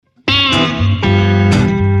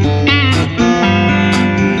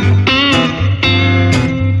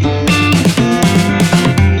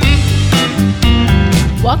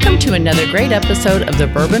to another great episode of the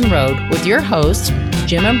Bourbon Road with your hosts,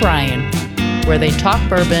 Jim and Brian, where they talk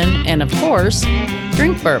bourbon and, of course,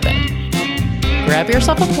 drink bourbon. Grab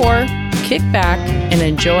yourself a pour, kick back, and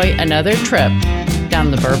enjoy another trip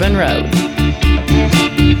down the Bourbon Road.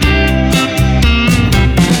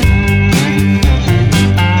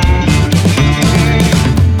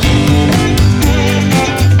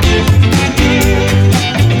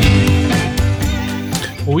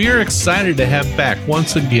 We are excited to have back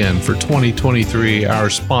once again for 2023 our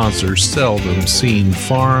sponsor, Seldom Seen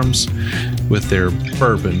Farms, with their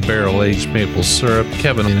bourbon barrel-aged maple syrup.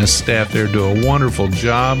 Kevin and his staff there do a wonderful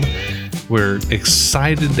job. We're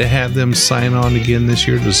excited to have them sign on again this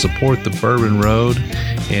year to support the Bourbon Road,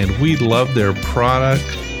 and we love their product.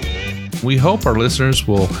 We hope our listeners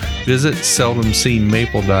will visit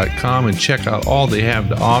seldomseenmaple.com and check out all they have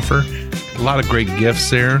to offer. A lot of great gifts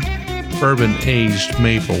there. Bourbon aged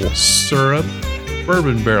maple syrup,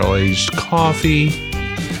 bourbon barrel aged coffee,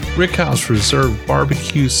 Rickhouse Reserve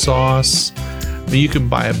barbecue sauce. I mean, you can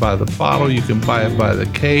buy it by the bottle, you can buy it by the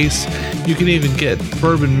case, you can even get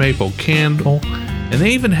bourbon maple candle, and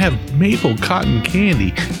they even have maple cotton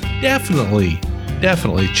candy. Definitely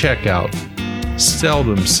check out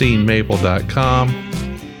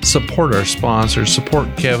seldomseenmaple.com. Support our sponsors,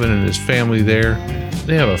 support Kevin and his family there.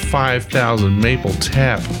 They have a 5,000 maple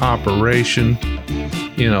tap operation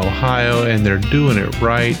in Ohio, and they're doing it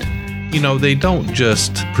right. They don't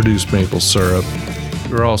just produce maple syrup.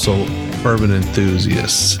 They're also bourbon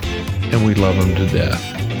enthusiasts, and we love them to death.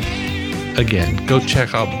 Again, go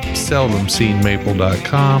check out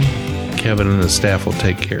seldomseenmaple.com. Kevin and the staff will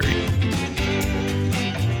take care of you.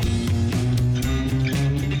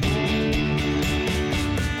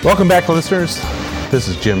 Welcome back, listeners. This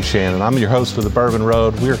is Jim Shannon. I'm your host for the Bourbon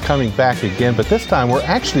Road. We're coming back again, but this time we're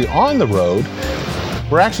actually on the road.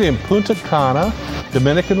 We're actually in Punta Cana,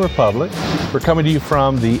 Dominican Republic. We're coming to you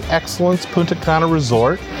from the Excellence Punta Cana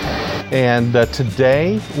Resort. And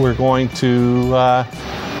today we're going to,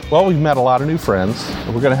 we've met a lot of new friends.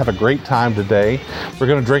 We're going to have a great time today. We're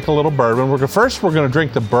going to drink a little bourbon. First, we're going to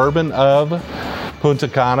drink the bourbon of Punta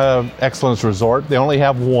Cana Excellence Resort. They only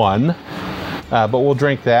have one. But we'll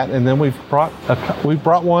drink that, and then we've brought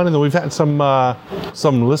one, and then we've had some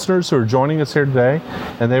listeners who are joining us here today,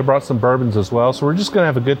 and they brought some bourbons as well. So we're just going to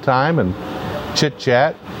have a good time and chit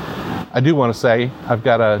chat. I do want to say I've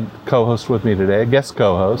got a co-host with me today, a guest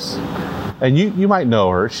co-host, and you might know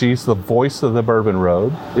her. She's the voice of the Bourbon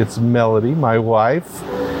Road. It's Melody, my wife,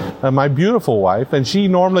 my beautiful wife, and she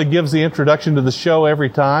normally gives the introduction to the show every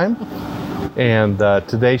time. And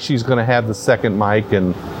today she's going to have the second mic,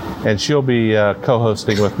 and she'll be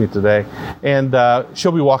co-hosting with me today. And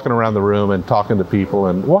she'll be walking around the room and talking to people.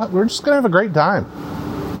 And we're just going to have a great time.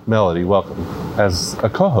 Melody, welcome as a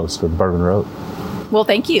co-host of the Bourbon Road. Well,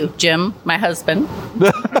 thank you, Jim, my husband.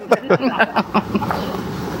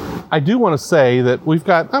 I do want to say that we've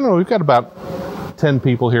got about 10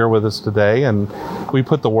 people here with us today. And we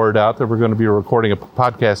put the word out that we're going to be recording a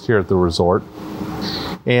podcast here at the resort.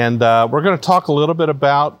 And we're going to talk a little bit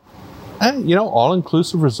about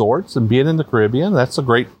all-inclusive resorts and being in the Caribbean. That's a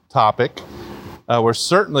great topic. We're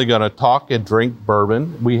certainly going to talk and drink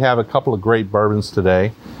bourbon. We have a couple of great bourbons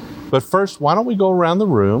today. But first, why don't we go around the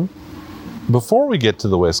room before we get to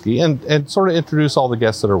the whiskey and sort of introduce all the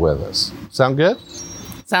guests that are with us. Sound good?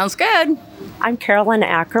 Sounds good. I'm Carolyn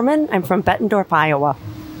Ackerman. I'm from Bettendorf, Iowa.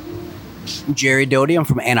 Jerry Doty. I'm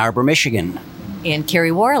from Ann Arbor, Michigan. And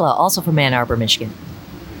Carrie Warla, also from Ann Arbor, Michigan.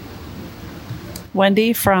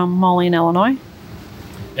 Wendy from Moline, Illinois.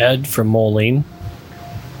 Ed from Moline.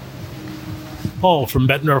 Paul from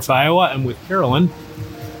Bettendorf, Iowa. I'm with Carolyn.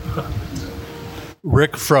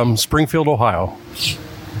 Rick from Springfield, Ohio.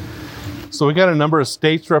 So we got a number of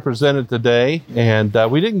states represented today, and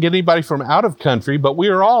we didn't get anybody from out of country, but we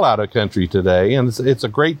are all out of country today, and it's a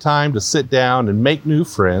great time to sit down and make new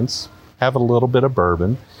friends, have a little bit of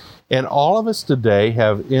bourbon, and all of us today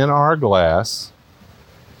have in our glass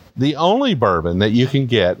the only bourbon that you can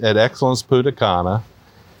get at Excellence Punta Cana,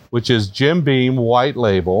 which is Jim Beam White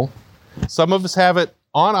Label. Some of us have it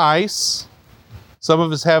on ice. Some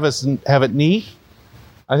of us have it neat.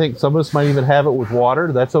 I think some of us might even have it with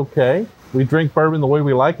water. That's okay. We drink bourbon the way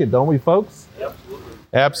we like it, don't we, folks? Absolutely.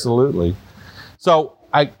 Absolutely. So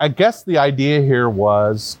I guess the idea here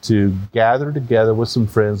was to gather together with some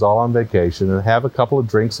friends all on vacation and have a couple of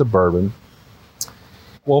drinks of bourbon.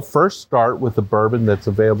 We'll first start with the bourbon that's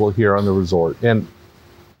available here on the resort. And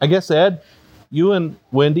I guess, Ed, you and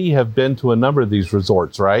Wendy have been to a number of these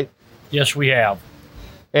resorts, right? Yes, we have.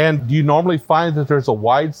 And do you normally find that there's a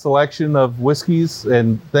wide selection of whiskeys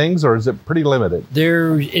and things, or is it pretty limited?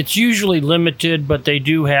 It's usually limited, but they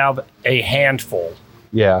do have a handful.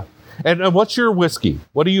 Yeah. And what's your whiskey?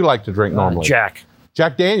 What do you like to drink normally? Jack.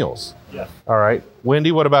 Jack Daniels. Yeah. All right.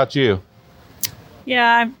 Wendy, what about you?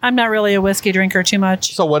 Yeah, I'm not really a whiskey drinker too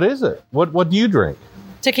much. So what is it? What do you drink?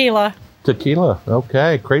 Tequila. Tequila.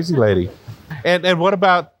 Okay. Crazy lady. And what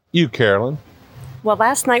about you, Carolyn? Well,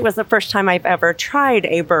 last night was the first time I've ever tried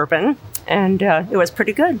a bourbon, and it was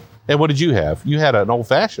pretty good. And what did you have? You had an old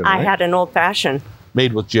fashioned, right? I had an old fashioned.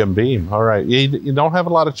 Made with Jim Beam. All right. You don't have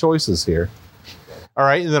a lot of choices here. All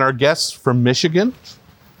right. And then our guests from Michigan.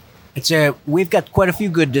 We've got quite a few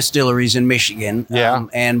good distilleries in Michigan. Yeah.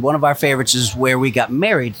 And one of our favorites is where we got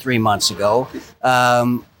married 3 months ago.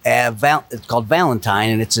 It's called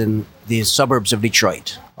Valentine, and it's in the suburbs of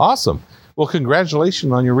Detroit. Awesome. Well,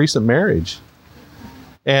 congratulations on your recent marriage.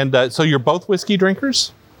 And so you're both whiskey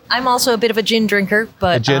drinkers? I'm also a bit of a gin drinker,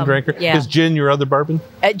 but A gin drinker? Yeah, Is gin your other bourbon?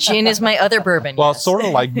 Gin is my other bourbon. Well, yes. sort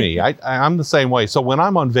of like me. I'm the same way. So when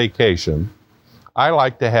I'm on vacation, I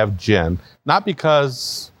like to have gin. Not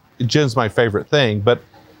because gin's my favorite thing, but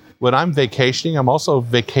when I'm vacationing, I'm also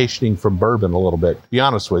vacationing from bourbon a little bit, to be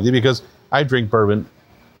honest with you, because I drink bourbon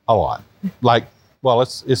a lot. Like, well,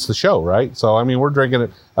 it's the show, right? So, I mean, we're drinking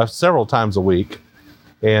it several times a week.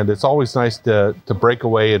 And it's always nice to break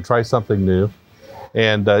away and try something new.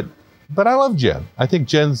 And but I love gin. I think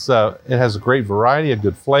gin's it has a great variety, a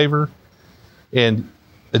good flavor, and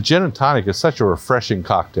a gin and tonic is such a refreshing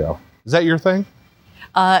cocktail. Is that your thing?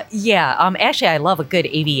 Yeah. Actually, I love a good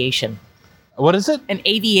aviation. What is it? An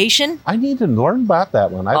aviation? I need to learn about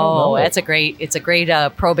that one. I don't know. It's a great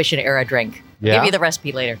Prohibition era drink. Yeah? Give you the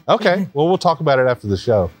recipe later. Okay. Well, we'll talk about it after the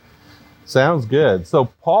show. Sounds good. So,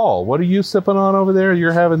 Paul, what are you sipping on over there?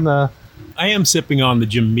 You're having the... I am sipping on the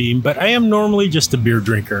Jim Beam, but I am normally just a beer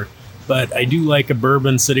drinker. But I do like a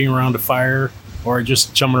bourbon sitting around a fire or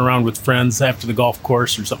just chumming around with friends after the golf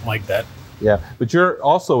course or something like that. Yeah, but you're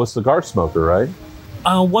also a cigar smoker, right?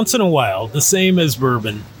 Once in a while, the same as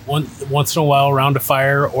bourbon. Once in a while around a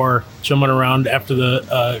fire or chumming around after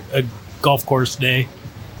a golf course day.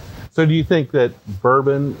 So do you think that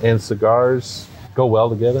bourbon and cigars go well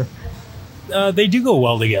together? They do go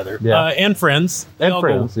well together. Yeah. And friends. They And all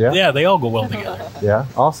friends, go, yeah. Yeah, they all go well together. Yeah,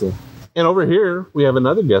 awesome. And over here, we have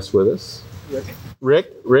another guest with us.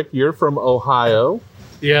 Rick, you're from Ohio.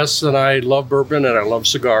 Yes, and I love bourbon and I love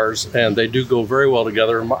cigars, and they do go very well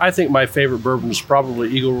together. I think my favorite bourbon is probably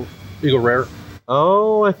Eagle Rare.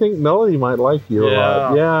 Oh, I think Melody might like you a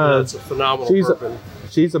lot. Yeah, it's a phenomenal bourbon.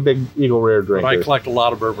 She's a big Eagle Rare drinker. But I collect a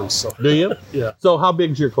lot of bourbons. So. Do you? Yeah. So how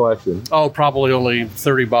big's your collection? Oh, probably only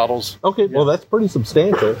 30 bottles. Okay, well, that's pretty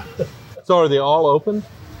substantial. So are they all open?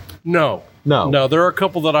 No. No. There are a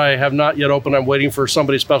couple that I have not yet opened. I'm waiting for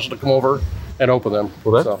somebody special to come over and open them.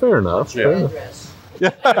 Well, that's fair enough. Yeah. Fair enough.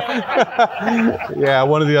 Yeah,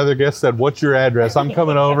 one of the other guests said, "What's your address? I'm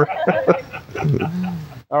coming over."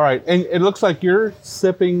 All right, and it looks like you're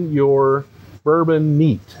sipping your bourbon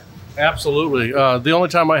neat. Absolutely. The only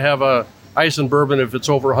time I have ice and bourbon if it's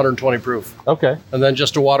over 120 proof, Okay. and then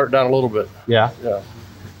just to water it down a little bit. Yeah. Yeah.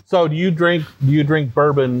 So do you drink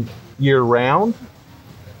bourbon year round?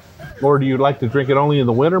 Or do you like to drink it only in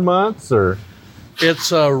the winter months, or?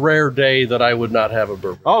 It's a rare day that I would not have a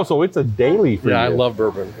bourbon. Oh, so it's a daily for you. Yeah, I love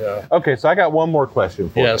bourbon. Yeah. Okay, so I got one more question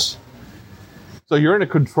for you. Yes. So you're in a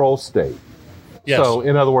control state. Yes. So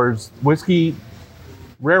in other words,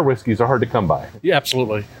 rare whiskeys are hard to come by. Yeah,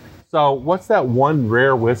 absolutely. So what's that one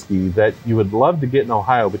rare whiskey that you would love to get in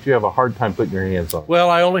Ohio, but you have a hard time putting your hands on? Well,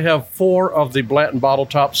 I only have 4 of the Blanton bottle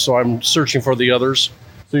tops, so I'm searching for the others.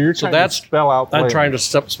 So you're trying to spell out I'm trying to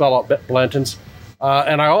spell out Blantons.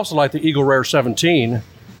 And I also like the Eagle Rare 17,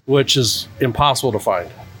 which is impossible to find.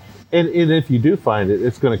 And if you do find it,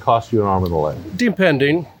 it's going to cost you an arm and a leg.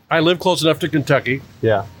 Depending. I live close enough to Kentucky.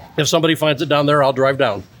 Yeah. If somebody finds it down there, I'll drive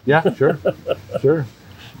down. Yeah, sure. Sure.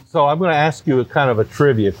 So I'm going to ask you a kind of a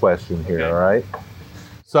trivia question here, all right?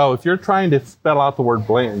 So if you're trying to spell out the word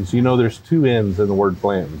Blantons, you know there's 2 N's in the word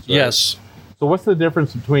Blantons, right? Yes. So what's the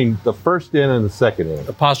difference between the first N and the second N?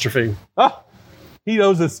 Apostrophe. Oh, he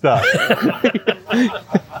knows his stuff.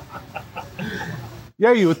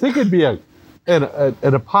 Yeah, you would think it'd be an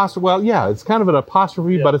apostrophe. Well, yeah, it's kind of an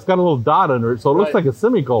apostrophe, but it's got a little dot under it, so it looks like a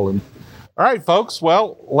semicolon. All right, folks.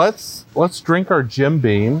 Well, let's drink our Jim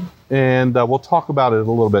Beam, and we'll talk about it a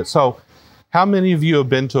little bit. So, how many of you have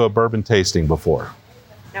been to a bourbon tasting before?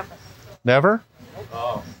 Never. Never?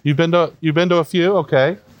 Oh. You've been to a few?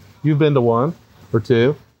 Okay. You've been to 1 or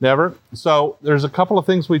 2? Never? So there's a couple of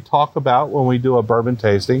things we talk about when we do a bourbon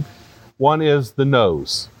tasting. One is the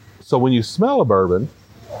nose. So when you smell a bourbon,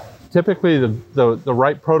 typically the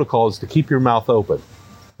right protocol is to keep your mouth open,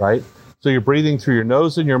 right? So you're breathing through your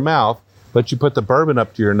nose and your mouth, but you put the bourbon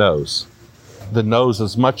up to your nose. The nose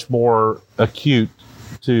is much more acute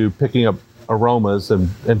to picking up aromas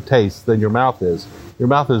and taste than your mouth is. Your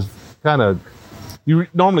mouth is you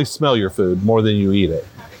normally smell your food more than you eat it.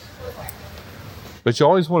 But you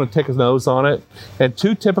always want to take a nose on it. And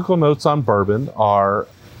 2 typical notes on bourbon are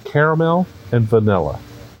caramel and vanilla.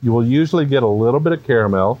 You will usually get a little bit of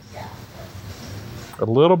caramel, a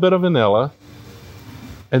little bit of vanilla,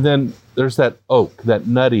 and then there's that oak, that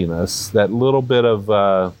nuttiness, that little bit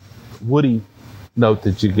of woody note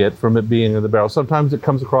that you get from it being in the barrel. Sometimes it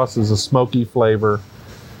comes across as a smoky flavor.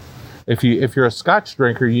 If you're a Scotch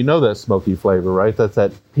drinker, you know that smoky flavor, right? That's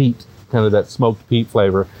that peat, kind of that smoked peat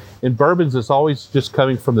flavor. In bourbons, it's always just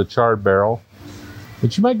coming from the charred barrel.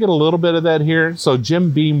 But you might get a little bit of that here. So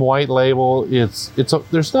Jim Beam White Label,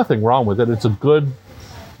 there's nothing wrong with it. It's a good,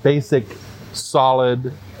 basic,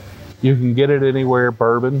 solid, you can get it anywhere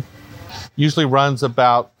bourbon. Usually runs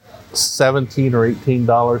about $17 or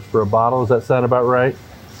 $18 for a bottle. Does that sound about right?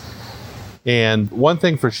 And one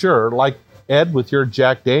thing for sure, like Ed with your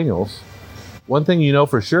Jack Daniels, one thing you know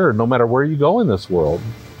for sure, no matter where you go in this world,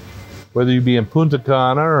 whether you be in Punta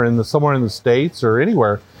Cana or somewhere in the States or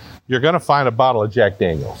anywhere, you're going to find a bottle of Jack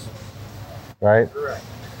Daniels, right? Correct.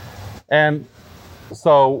 And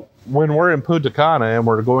so when we're in Punta Cana and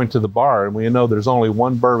we're going to the bar and we know there's only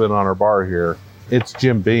one bourbon on our bar here, it's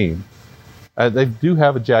Jim Beam. They do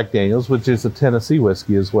have a Jack Daniels, which is a Tennessee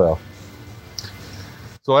whiskey as well.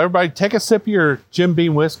 So everybody take a sip of your Jim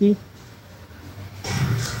Beam whiskey.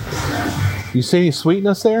 You see any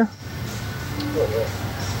sweetness there?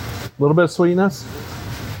 A little bit of sweetness.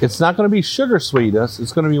 It's not going to be sugar sweetness.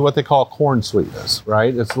 It's going to be what they call corn sweetness,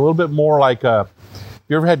 right? It's a little bit more like you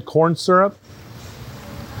ever had corn syrup?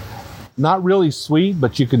 Not really sweet,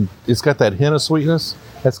 but it's got that hint of sweetness.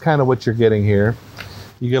 That's kind of what you're getting here.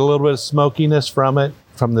 You get a little bit of smokiness from it,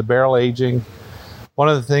 from the barrel aging. One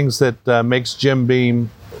of the things that makes Jim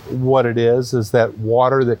Beam what it is that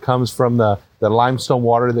water that comes from the limestone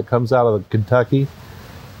water that comes out of Kentucky.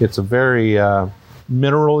 It's a very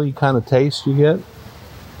mineral-y kind of taste you get.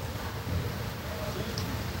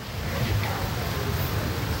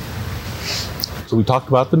 So we talked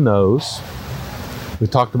about the nose. We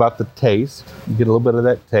talked about the taste. You get a little bit of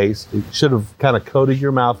that taste. It should have kind of coated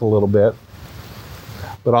your mouth a little bit.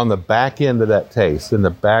 But on the back end of that taste, in the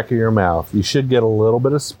back of your mouth, you should get a little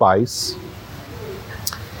bit of spice.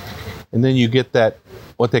 And then you get that,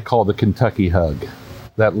 what they call the Kentucky hug.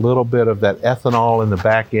 That little bit of that ethanol in the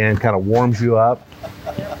back end kind of warms you up.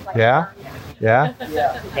 Yeah? Yeah?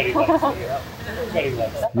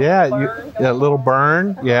 Yeah, that little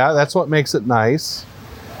burn. Yeah, that's what makes it nice.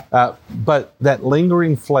 But that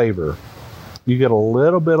lingering flavor, you get a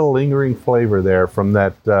little bit of lingering flavor there from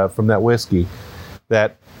that whiskey.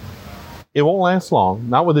 That it won't last long.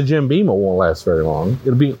 Not with a Jim Beam, it won't last very long.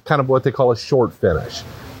 It'll be kind of what they call a short finish.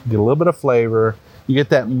 You get a little bit of flavor. You get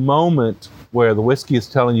that moment where the whiskey is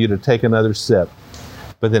telling you to take another sip,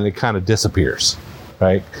 but then it kind of disappears,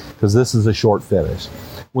 right? Because this is a short finish.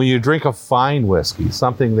 When you drink a fine whiskey,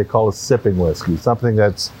 something they call a sipping whiskey, something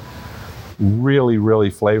that's really, really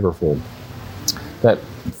flavorful, that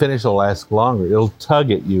finish will last longer. It'll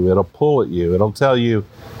tug at you. It'll pull at you. It'll tell you,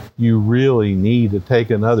 you really need to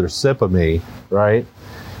take another sip of me, right?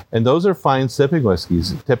 And those are fine sipping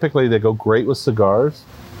whiskeys. Typically, they go great with cigars.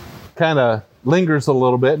 Kind of lingers a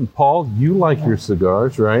little bit. And Paul, you like your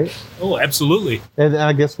cigars, right? Oh, absolutely. And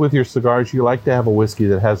I guess with your cigars, you like to have a whiskey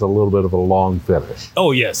that has a little bit of a long finish.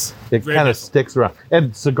 Oh, yes. It kind of sticks around.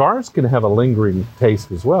 And cigars can have a lingering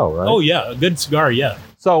taste as well, right? Oh, yeah. A good cigar, yeah.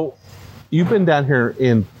 So you've been down here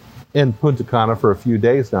in Punta Cana for a few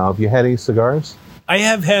days now. Have you had any cigars? I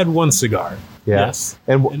have had one cigar. Yeah. Yes.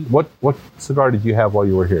 And what cigar did you have while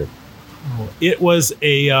you were here? It was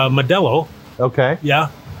a Modelo. Okay. Yeah.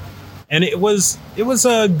 And it was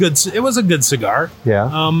a good cigar.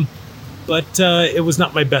 Yeah. But it was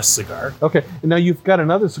not my best cigar. Okay. And now you've got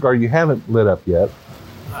another cigar you haven't lit up yet.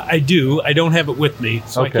 I do. I don't have it with me,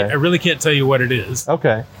 so okay. I really can't tell you what it is.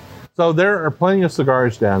 Okay. So there are plenty of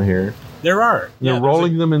cigars down here. There are. They're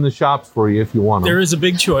rolling them in the shops for you if you want them. There is a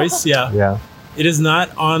big choice. Yeah. Yeah. It is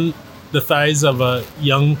not on the thighs of a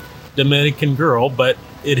young Dominican girl, but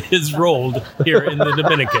it is rolled here in the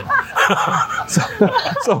Dominican.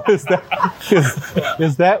 So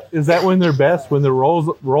is that when they're best? When they're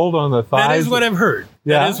rolled on the thighs? That is what I've heard.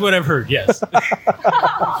 Yeah? That is what I've heard. Yes.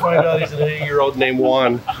 Find out he's an 8-year-old named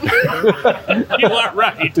Juan. You are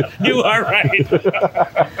right. You are right.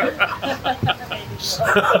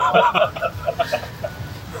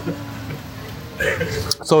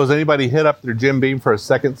 So has anybody hit up their Jim Beam for a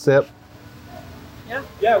second sip?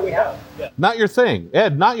 Yeah, we have. Yeah. Not your thing.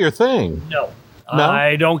 Ed, not your thing. No. No?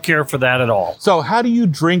 I don't care for that at all. So how do you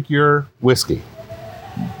drink your whiskey?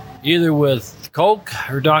 Either with Coke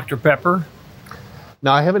or Dr. Pepper.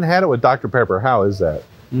 Now, I haven't had it with Dr. Pepper. How is that?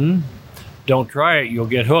 Don't try it. You'll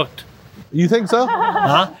get hooked. You think so?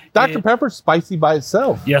 Huh? Dr. Pepper's spicy by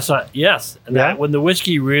itself. Yes. Yes. And Yeah? that when the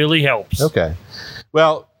whiskey really helps. Okay.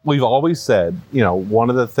 Well, we've always said, one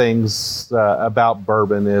of the things about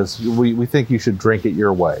bourbon is we think you should drink it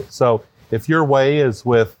your way. So if your way is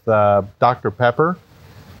with Dr. Pepper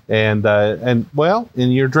and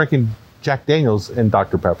you're drinking Jack Daniels and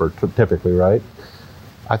Dr. Pepper typically, right?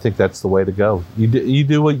 I think that's the way to go. You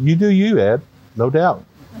do what you do, Ed. No doubt.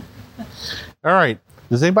 All right.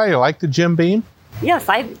 Does anybody like the Jim Beam? Yes,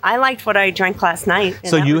 I liked what I drank last night.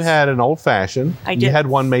 So you had an old fashioned. I did. You had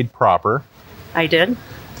one made proper. I did.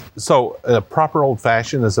 So a proper old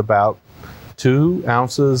fashioned is about 2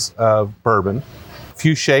 ounces of bourbon, a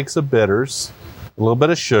few shakes of bitters, a little bit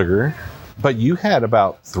of sugar. But you had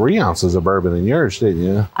about 3 ounces of bourbon in yours, didn't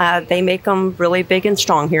you? They make them really big and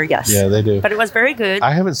strong here, yes. Yeah, they do. But it was very good.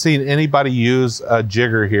 I haven't seen anybody use a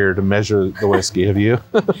jigger here to measure the whiskey. Have you?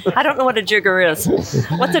 I don't know what a jigger is.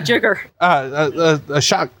 What's a jigger? A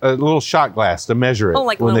little shot glass to measure it. Oh,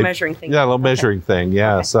 like a little measuring thing. Yeah, a little measuring thing.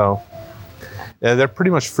 Yeah. Okay. So they're pretty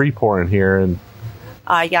much free pouring here, and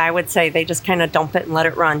I would say they just kind of dump it and let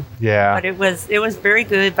it run. yeah. But it was very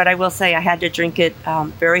good. But I will say I had to drink it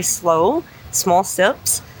very slow, small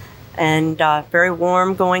sips, and very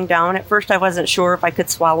warm going down. At first, I wasn't sure if I could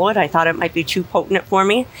swallow it. I thought it might be too potent for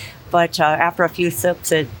me. But after a few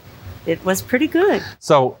sips, it was pretty good.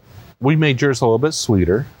 So we made yours a little bit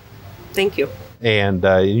sweeter, Thank you. and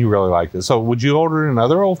you really liked it. So would you order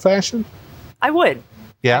another old fashioned? I would.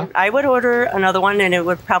 Yeah. I would order another one, and it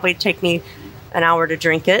would probably take me an hour to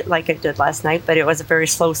drink it like it did last night, but it was a very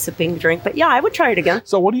slow sipping drink. But yeah, I would try it again.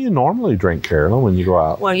 So what do you normally drink, Carolyn, when you go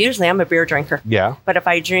out? Well, usually I'm a beer drinker. Yeah. But if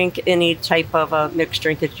I drink any type of a mixed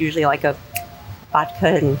drink, it's usually like a vodka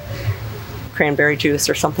and cranberry juice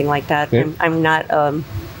or something like that. Yeah. I'm not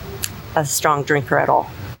a strong drinker at all.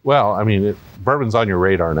 Well, I mean, bourbon's on your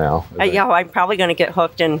radar now. Yeah, I'm probably going to get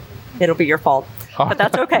hooked, and it'll be your fault. But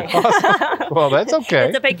that's okay. Well, that's okay.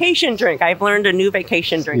 It's a vacation drink. I've learned a new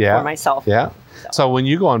vacation drink for myself. Yeah. So when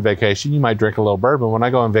you go on vacation, you might drink a little bourbon. When I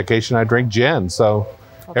go on vacation, I drink gin. So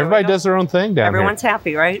everybody does their own thing down Everyone's here.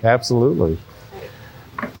 happy, right? Absolutely.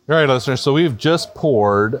 All right, listeners. So we've just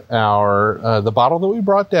poured our the bottle that we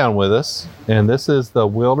brought down with us, and this is the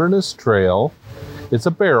Wilderness Trail. It's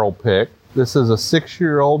a barrel pick. This is a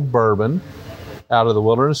 6-year-old bourbon out of the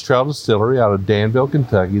Wilderness Trail Distillery out of Danville,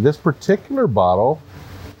 Kentucky. This particular bottle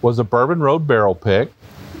was a Bourbon Road barrel pick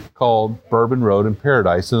called Bourbon Road in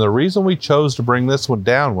Paradise. And the reason we chose to bring this one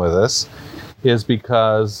down with us is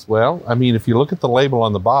because, well, I mean, if you look at the label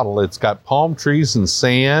on the bottle, it's got palm trees and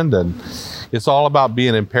sand, and it's all about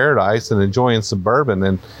being in paradise and enjoying some bourbon.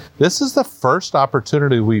 And this is the first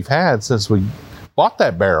opportunity we've had since we bought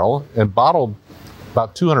that barrel and bottled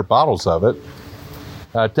about 200 bottles of it,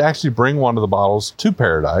 to actually bring one of the bottles to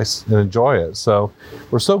Paradise and enjoy it. So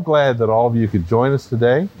we're so glad that all of you could join us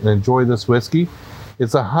today and enjoy this whiskey.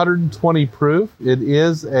 It's 120 proof. It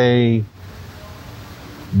is a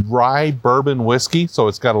rye bourbon whiskey, so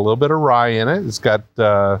it's got a little bit of rye in it. It's got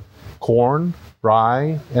corn,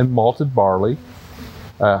 rye, and malted barley.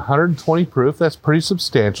 120 proof. That's pretty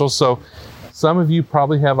substantial. So some of you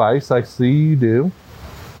probably have ice. I see you do.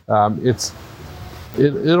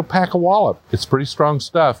 It'll pack a wallop. It's pretty strong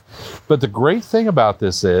stuff. But the great thing about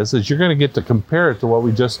this is you're going to get to compare it to what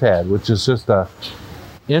we just had, which is just a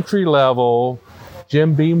entry-level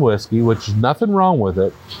Jim Beam whiskey, which is nothing wrong with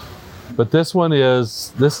it. But this is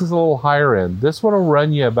a little higher end. This one will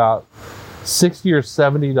run you about $60 or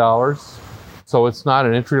 $70. So it's not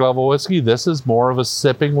an entry-level whiskey. This is more of a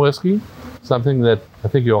sipping whiskey, something that I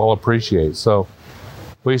think you'll all appreciate. So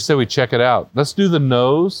what do you say we check it out? Let's do the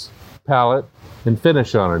nose, palate, and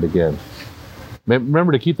finish on it again.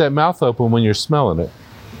 Remember to keep that mouth open when you're smelling it.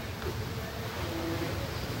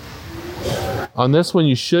 On this one,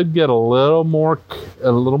 you should get a little more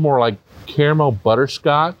like caramel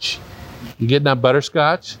butterscotch. You getting that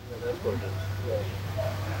butterscotch?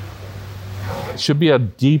 It should be a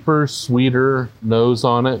deeper, sweeter nose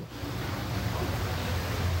on it.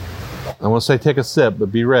 I want to say take a sip,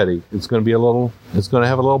 but be ready. It's going to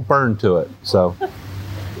have a little burn to it. So,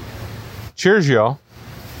 cheers, y'all.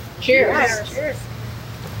 Cheers. Cheers.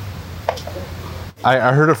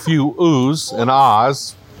 I heard a few oohs and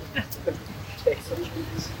ahs.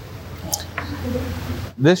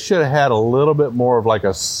 this should have had a little bit more of like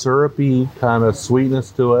a syrupy kind of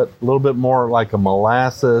sweetness to it, a little bit more like a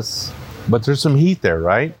molasses, but there's some heat there,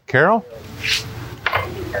 right? Carol?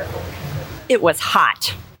 It was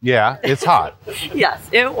hot. Yeah, it's hot. Yes,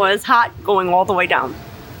 it was hot going all the way down.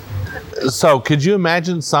 So could you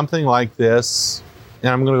imagine something like this?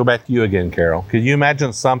 And I'm going to go back to you again, Carol. Could you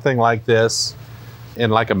imagine something like this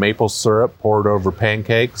in like a maple syrup poured over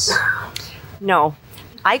pancakes? No.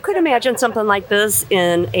 I could imagine something like this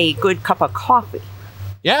in a good cup of coffee.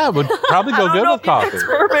 Yeah, it would probably go good with coffee. It's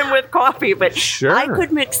bourbon with coffee, but Sure. I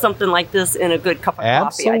could mix something like this in a good cup of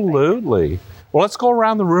coffee. I think. Absolutely. Well, let's go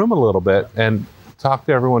around the room a little bit and talk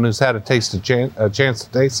to everyone who's had a chance to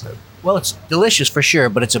taste it. Well, it's delicious for sure,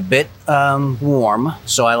 but it's a bit warm,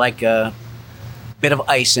 so I like a bit of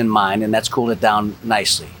ice in mine, and that's cooled it down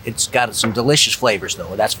nicely. It's got some delicious flavors,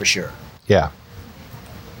 though, that's for sure. Yeah.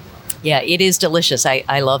 Yeah, it is delicious.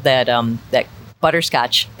 I love that that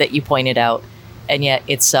butterscotch that you pointed out, and yet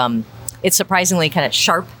it's surprisingly kind of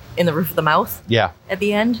sharp in the roof of the mouth. Yeah. At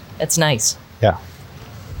the end, it's nice. Yeah.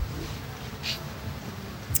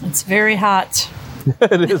 It's very hot.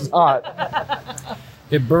 It is hot.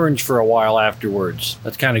 It burns for a while afterwards.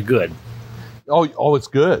 That's kind of good. Oh, it's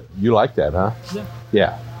good. You like that, huh? Yeah.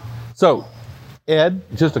 Yeah. So, Ed,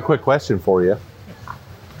 just a quick question for you.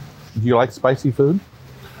 Do you like spicy food?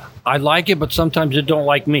 I like it, but sometimes it don't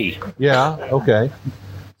like me. Yeah. Okay.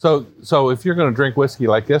 So if you're going to drink whiskey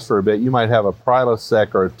like this for a bit, you might have a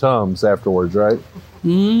Prilosec or a Tums afterwards, right?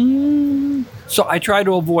 So I try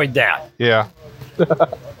to avoid that. Yeah.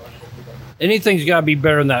 Anything's got to be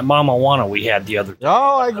better than that Mama Wanna we had the other day.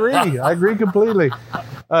 Oh, I agree. I agree completely.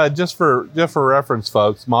 Just for reference,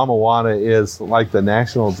 folks, Mama Wanna is like the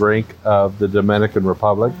national drink of the Dominican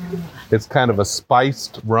Republic. It's kind of a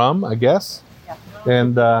spiced rum, I guess.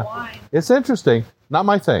 And it's interesting. Not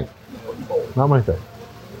my thing. Not my thing.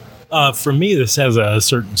 For me, this has a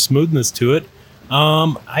certain smoothness to it.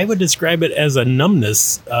 I would describe it as a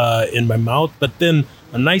numbness in my mouth, but then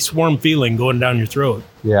a nice warm feeling going down your throat.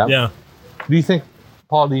 Yeah. Yeah.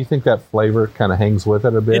 Paul, do you think that flavor kind of hangs with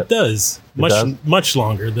it a bit? It does. Much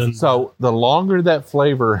longer than... So the longer that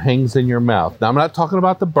flavor hangs in your mouth. Now, I'm not talking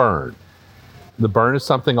about the burn. The burn is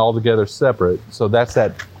something altogether separate. So that's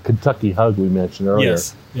that Kentucky hug we mentioned earlier.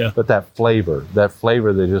 Yes. Yeah. But that flavor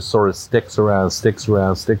that just sort of sticks around,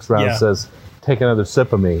 Yeah. says, take another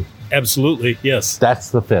sip of me. Absolutely. Yes. That's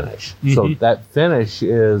the finish. So that finish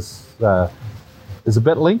is a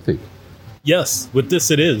bit lengthy. Yes. With this,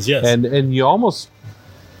 it is. Yes. And you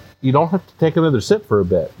don't have to take another sip for a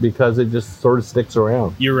bit because it just sort of sticks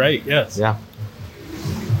around. You're right. Yes. Yeah.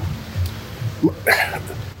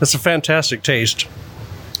 That's a fantastic taste.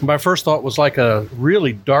 My first thought was like a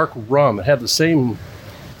really dark rum. It had the same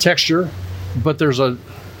texture, but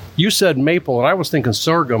you said maple, and I was thinking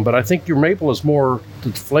sorghum, but I think your maple is more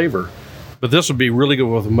the flavor. But this would be really good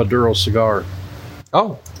with a Maduro cigar.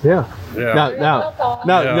 Oh, yeah. Yeah.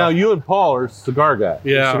 Now you and Paul are cigar guys.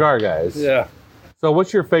 Yeah. Cigar guys. Yeah. So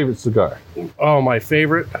what's your favorite cigar? Oh, my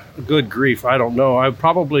favorite? Good grief. I don't know. I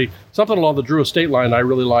probably, something along the Drew Estate line I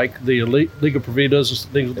really like. The Liga Providas,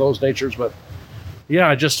 things of those natures. But yeah,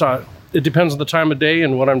 I just it depends on the time of day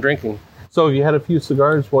and what I'm drinking. So you had a few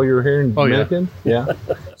cigars while you were here in Dominican? Yeah.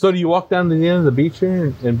 So do you walk down to the end of the beach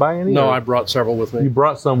here and buy any? No, or? I brought several with me. You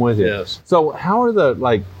brought some with you? Yes. So how are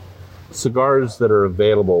the cigars that are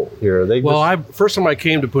available here? Are they first time I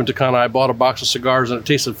came to Punta Cana, I bought a box of cigars and it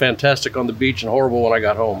tasted fantastic on the beach and horrible when I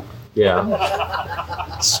got home.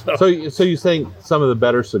 Yeah. So you think some of the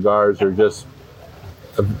better cigars are just...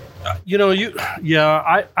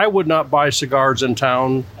 I would not buy cigars in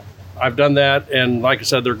town. I've done that, and like I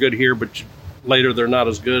said, they're good here, but later they're not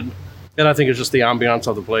as good. And I think it's just the ambiance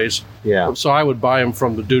of the place. Yeah. So I would buy them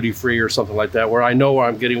from the duty free or something like that, where I know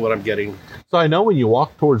I'm getting what I'm getting. So I know when you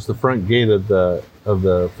walk towards the front gate of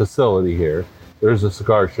the facility here, there's a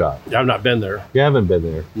cigar shop. I've not been there. You haven't been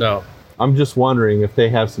there? No. I'm just wondering if they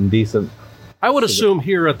have some decent... I would assume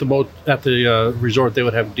here at the resort they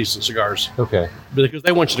would have decent cigars. Okay. Because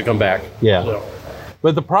they want you to come back. Yeah. So.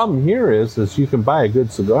 But the problem here is you can buy a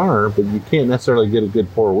good cigar, but you can't necessarily get a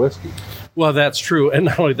good pour of whiskey. Well, that's true. And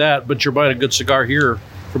not only that, but you're buying a good cigar here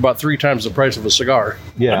for about 3 times the price of a cigar.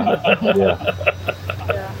 Yeah.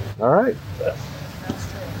 Yeah. All right.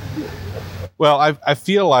 Well, I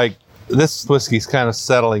feel like this whiskey's kind of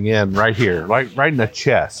settling in right here, right in the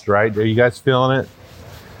chest, right? Are you guys feeling it?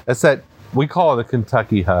 That's that, we call it a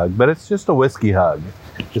Kentucky hug, but it's just a whiskey hug.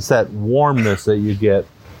 It's that warmness that you get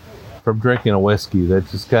from drinking a whiskey that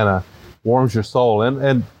just kind of warms your soul.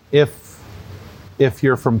 And if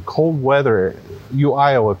you're from cold weather, you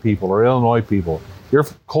Iowa people or Illinois people, you're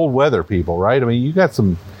cold weather people, right? I mean, you got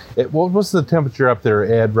some. What's the temperature up there,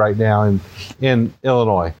 Ed, right now in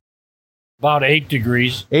Illinois? About 8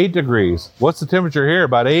 degrees. 8 degrees. What's the temperature here?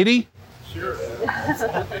 About 80? Sure.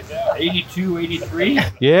 82, 83.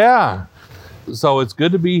 Yeah. So it's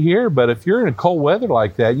good to be here, but if you're in cold weather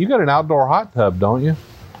like that, you got an outdoor hot tub, don't you?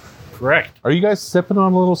 Correct. Are you guys sipping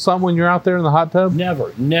on a little something when you're out there in the hot tub?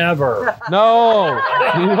 Never. No,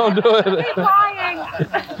 you don't do it.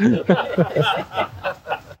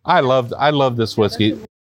 I love this whiskey.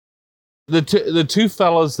 The two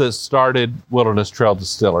fellows that started Wilderness Trail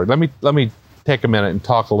Distillery. Let me take a minute and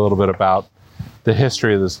talk a little bit about the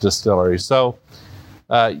history of this distillery. So,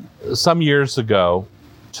 some years ago,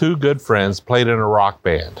 two good friends played in a rock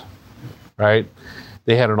band. Right?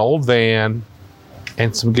 They had an old van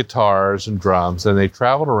and some guitars and drums, and they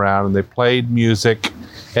traveled around and they played music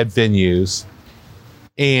at venues.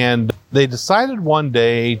 And they decided one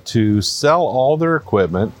day to sell all their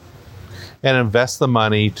equipment and invest the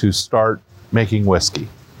money to start making whiskey.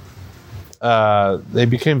 They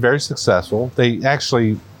became very successful. They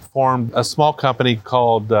actually formed a small company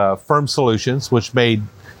called Firm Solutions, which made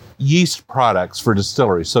yeast products for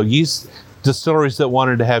distilleries. So yeast distilleries that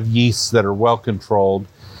wanted to have yeasts that are well controlled,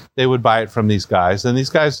 they would buy it from these guys. And these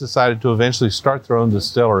guys decided to eventually start their own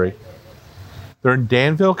distillery. They're in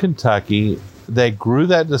Danville, Kentucky. They grew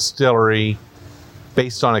that distillery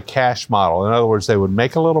based on a cash model. In other words, they would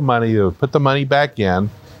make a little money, they would put the money back in,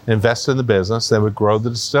 invest in the business, they would grow the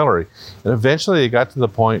distillery. And eventually they got to the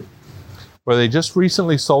point where they just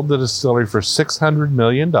recently sold the distillery for $600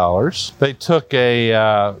 million. They took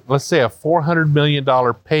let's say a $400 million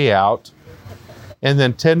payout, and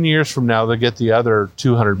then 10 years from now they'll get the other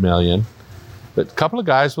 $200 million. But a couple of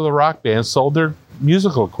guys with a rock band sold their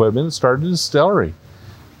musical equipment and started a distillery.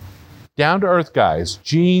 Down-to-earth guys,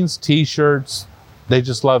 jeans, t-shirts, they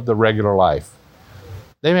just love the regular life.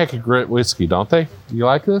 They make a great whiskey, don't they? Do you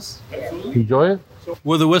like this? Enjoy it?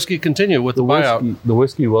 Will the whiskey continue with the buyout? The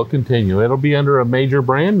whiskey will continue. It'll be under a major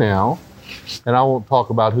brand now, and I won't talk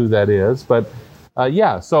about who that is. But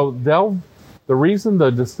so the reason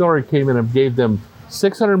the distillery came in and gave them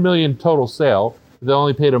 $600 million total sale, they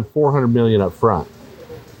only paid them $400 million up front.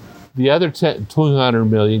 The other $200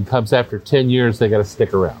 million comes after 10 years. They got to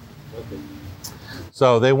stick around.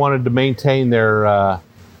 So they wanted to maintain their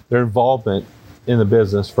involvement in the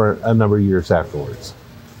business for a number of years afterwards.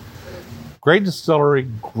 Great distillery,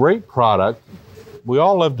 great product. We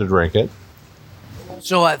all love to drink it.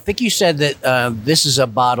 So I think you said that this is a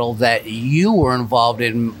bottle that you were involved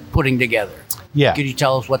in putting together. Yeah. Could you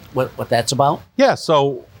tell us what that's about? Yeah,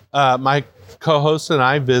 so my co-host and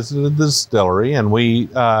I visited the distillery, and we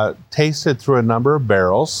tasted through a number of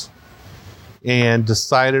barrels and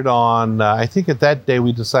decided on, I think at that day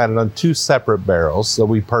we decided on 2 separate barrels that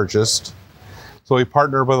we purchased. So we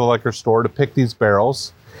partnered with a liquor store to pick these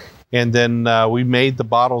barrels, and then we made the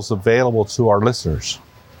bottles available to our listeners.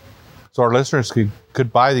 So our listeners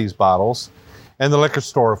could buy these bottles, and the liquor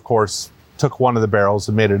store, of course, took one of the barrels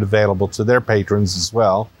and made it available to their patrons as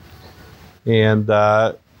well. And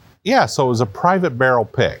so it was a private barrel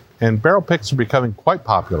pick, and barrel picks are becoming quite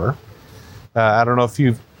popular. I don't know if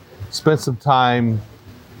you've spent some time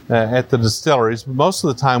at the distilleries, but most of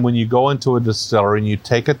the time when you go into a distillery and you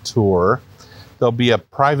take a tour, there'll be a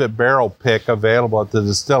private barrel pick available at the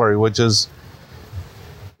distillery, which is,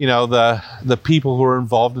 the people who are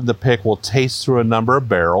involved in the pick will taste through a number of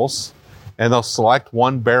barrels, and they'll select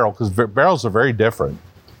one barrel, because barrels are very different.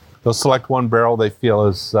 They'll select one barrel they feel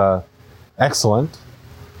is excellent,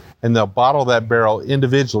 and they'll bottle that barrel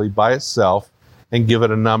individually by itself and give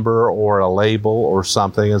it a number or a label or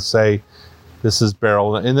something and say, this is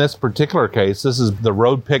barrel. In this particular case, this is the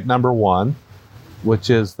Road Pick number 1, which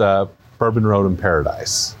is the Bourbon Road in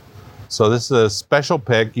Paradise. So this is a special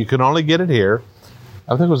pick. You can only get it here.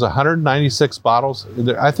 I think it was 196 bottles.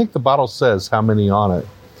 I think the bottle says how many on it.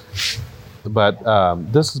 But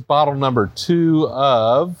this is bottle number 2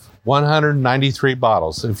 of 193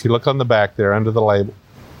 bottles. If you look on the back there under the label.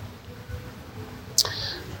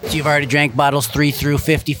 So you've already drank bottles 3 through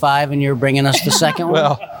 55, and you're bringing us the second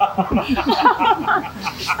one?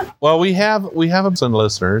 Well, we have some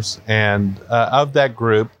listeners, and of that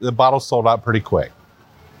group, the bottles sold out pretty quick.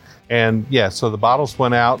 And so the bottles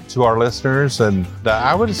went out to our listeners, and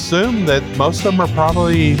I would assume that most of them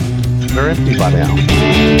they're empty by now.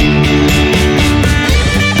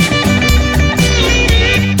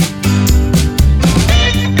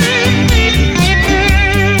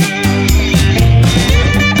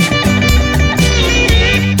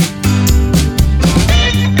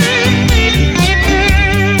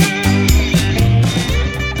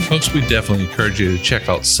 We Definitely encourage you to check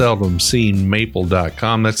out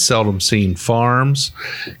seldomseenmaple.com. That's Seldom Seen Farms.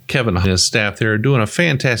 Kevin and his staff there are doing a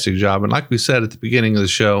fantastic job. And like we said at the beginning of the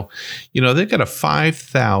show, they've got a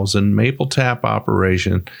 5,000 maple tap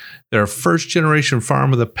operation. They're a first-generation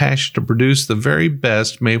farm with a passion to produce the very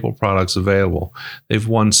best maple products available. They've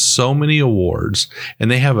won so many awards,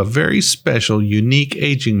 and they have a very special, unique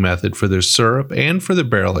aging method for their syrup and for their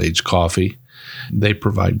barrel-aged coffee. They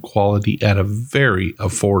provide quality at a very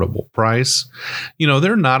affordable price.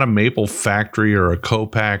 They're not a maple factory or a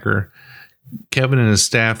co-packer. Kevin and his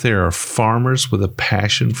staff there are farmers with a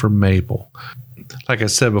passion for maple. Like I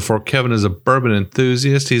said before, Kevin is a bourbon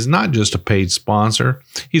enthusiast. He's not just a paid sponsor.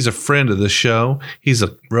 He's a friend of the show. He's a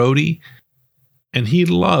roadie, and he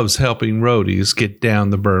loves helping roadies get down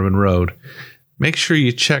the bourbon road. Make sure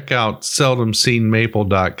you check out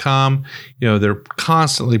seldomseenmaple.com. They're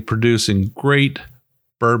constantly producing great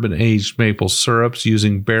bourbon-aged maple syrups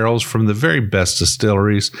using barrels from the very best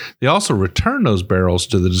distilleries. They also return those barrels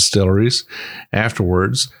to the distilleries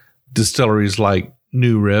afterwards. Distilleries like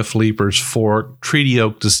New Riff, Leaper's Fork, Treaty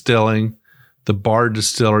Oak Distilling, the Bard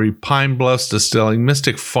Distillery, Pine Bluffs Distilling,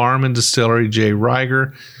 Mystic Farm and Distillery, J.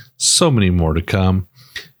 Riger, so many more to come.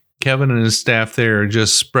 Kevin and his staff there are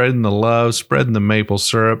just spreading the love, spreading the maple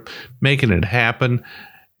syrup, making it happen.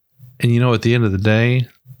 And at the end of the day,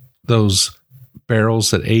 those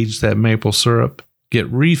barrels that age that maple syrup get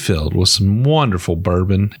refilled with some wonderful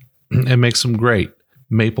bourbon and make some great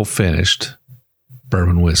maple finished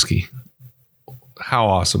bourbon whiskey. How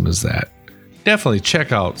awesome is that? Definitely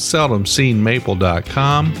check out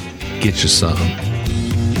seldomseenmaple.com. Get you some.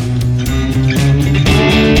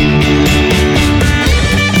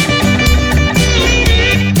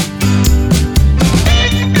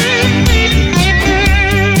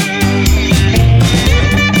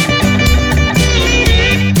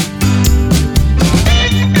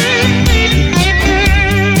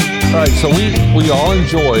 All right, so we all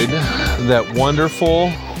enjoyed that wonderful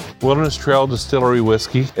Wilderness Trail Distillery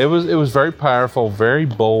whiskey. It was very powerful, very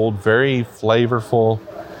bold, very flavorful.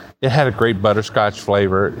 It had a great butterscotch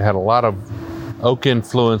flavor. It had a lot of oak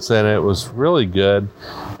influence in it. It was really good.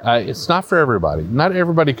 It's not for everybody. Not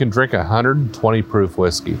everybody can drink 120 proof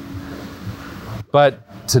whiskey. But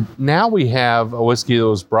now we have a whiskey that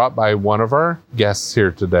was brought by one of our guests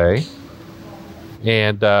here today.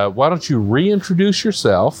 And why don't you reintroduce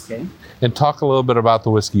yourself and talk a little bit about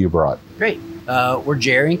the whiskey you brought? Great. We're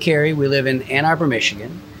Jerry and Carrie. We live in Ann Arbor,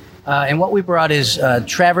 Michigan. And what we brought is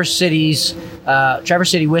Traverse City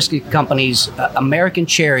Whiskey Company's American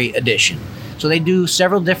Cherry Edition. So they do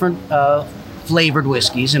several different flavored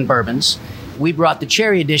whiskeys and bourbons. We brought the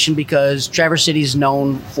Cherry Edition because Traverse City is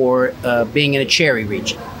known for being in a cherry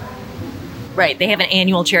region. Right. They have an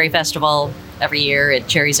annual cherry festival every year, and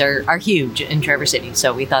cherries are huge in Traverse City.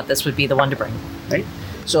 So we thought this would be the one to bring. Right.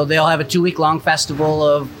 So they'll have a 2-week-long festival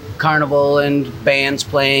of carnival and bands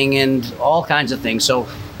playing and all kinds of things. So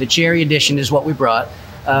the Cherry Edition is what we brought.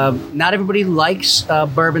 Not everybody likes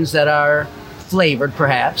bourbons that are flavored,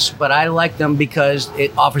 perhaps, but I like them because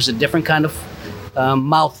it offers a different kind of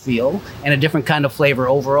mouthfeel and a different kind of flavor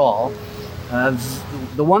overall.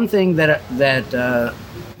 The one thing that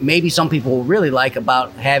maybe some people will really like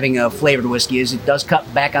about having a flavored whiskey is it does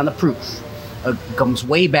cut back on the proof. It comes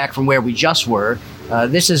way back from where we just were.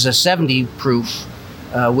 This is a 70 proof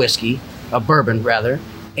whiskey, a bourbon rather,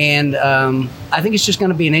 and I think it's just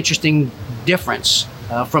going to be an interesting difference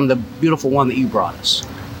from the beautiful one that you brought us.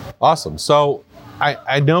 Awesome. So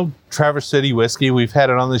I know Traverse City whiskey. We've had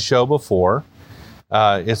it on the show before.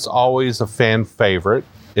 It's always a fan favorite.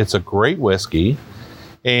 It's a great whiskey,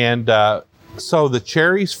 and so the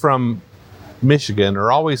cherries from Michigan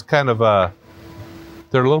are always kind of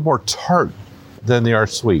they're a little more tart than they are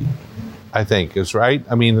sweet, I think is right.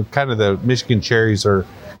 I mean, kind of the Michigan cherries are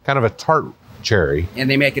kind of a tart cherry. And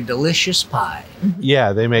they make a delicious pie.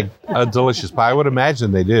 Yeah, they make a delicious pie. I would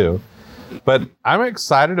imagine they do. But I'm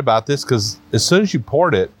excited about this because as soon as you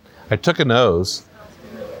poured it, I took a nose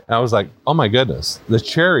and I was like, oh my goodness, the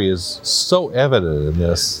cherry is so evident in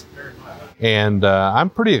this. And I'm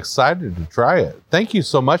pretty excited to try it. Thank you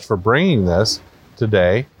so much for bringing this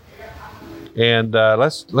today. And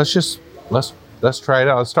let's try it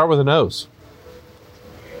out. Let's start with a nose.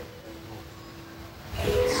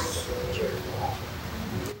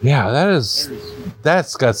 Yeah,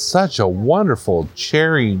 that's got such a wonderful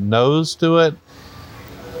cherry nose to it.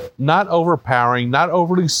 Not overpowering, not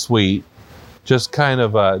overly sweet. Just kind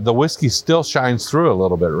of the whiskey still shines through a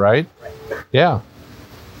little bit, right? Yeah.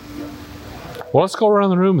 Well, let's go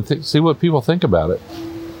around the room and see what people think about it.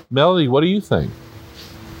 Melody, what do you think?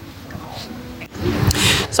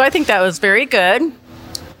 So I think that was very good.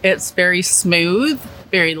 It's very smooth,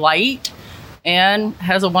 very light, and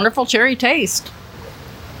has a wonderful cherry taste.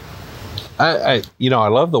 I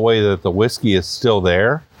love the way that the whiskey is still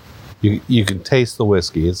there. You can taste the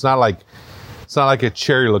whiskey. It's not like a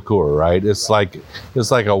cherry liqueur, right? It's like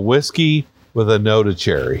a whiskey with a note of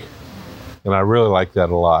cherry, and I really like that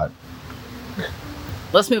a lot.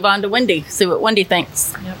 Let's move on to Wendy. See what Wendy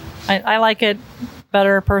thinks. Yep. I like it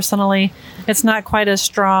better personally. It's not quite as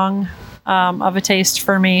strong of a taste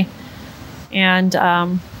for me, and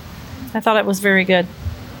I thought it was very good.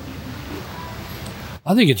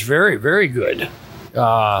 I think it's very, very good.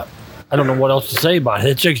 I don't know what else to say about it.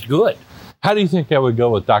 It's just good. How do you think I would go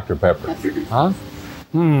with Dr. Pepper? Huh?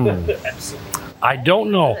 I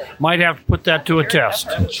don't know. Might have to put that to a test.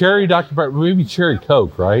 Cherry Dr. Pepper, maybe cherry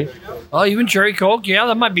Coke, right? Oh, even cherry Coke? Yeah,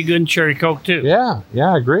 that might be good in cherry Coke, too. Yeah,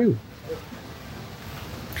 I agree.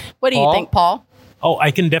 What do you think, Paul? Oh, I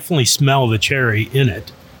can definitely smell the cherry in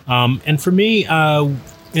it. And for me,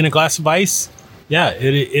 in a glass of ice, yeah,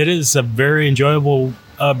 it is a very enjoyable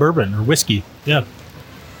bourbon or whiskey. Yeah.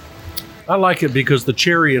 I like it because the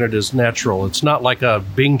cherry in it is natural. It's not like a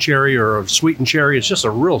Bing cherry or a sweetened cherry. It's just a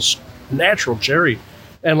real natural cherry.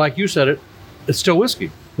 And like you said, it's still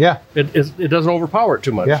whiskey. Yeah. It doesn't overpower it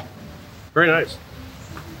too much. Yeah. Very nice.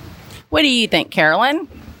 What do you think, Carolyn?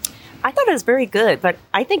 I thought it was very good, but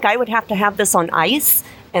I think I would have to have this on ice,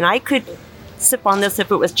 and I could sip on this if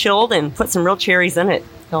it was chilled and put some real cherries in it.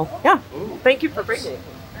 So, yeah. Thank you for bringing it.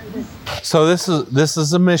 So this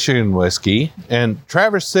is a Michigan whiskey, and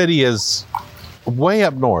Traverse City is way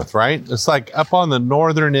up north, right? It's like up on the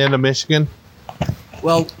northern end of Michigan.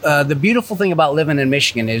 Well, the beautiful thing about living in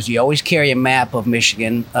Michigan is you always carry a map of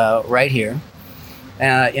Michigan right here.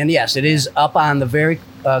 And yes, it is up on the very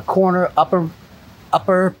corner,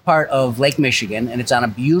 upper part of Lake Michigan, and it's on a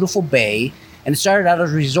beautiful bay. And it started out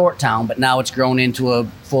as a resort town, but now it's grown into a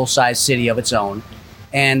full-size city of its own.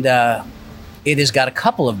 And it has got a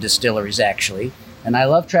couple of distilleries, actually. And I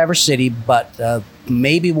love Traverse City, but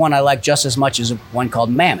maybe one I like just as much as one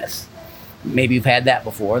called Mammoth. Maybe you've had that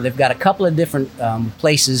before. They've got a couple of different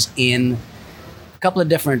places in a couple of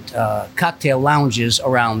different cocktail lounges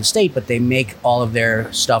around the state, but they make all of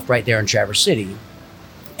their stuff right there in Traverse City.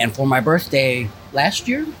 And for my birthday last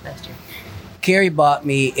year, Carrie bought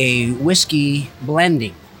me a whiskey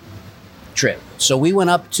blending trip. So we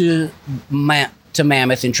went up to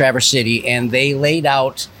Mammoth in Traverse City, and they laid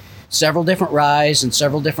out several different ryes and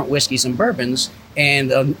several different whiskeys and bourbons,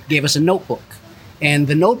 and gave us a notebook. And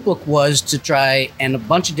the notebook was to try and a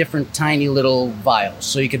bunch of different tiny little vials.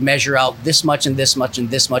 So you could measure out this much and this much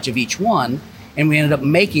and this much of each one. And we ended up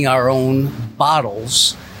making our own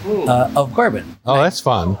bottles of bourbon. Oh, that's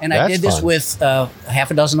fun. And I did this with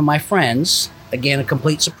half a dozen of my friends. Again, a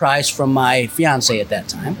complete surprise from my fiance at that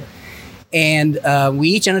time. And we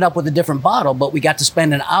each ended up with a different bottle, but we got to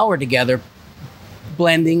spend an hour together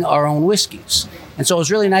blending our own whiskeys. And so it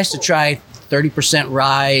was really nice to try 30%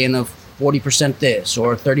 rye and a 40% this,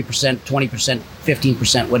 or 30%, 20%,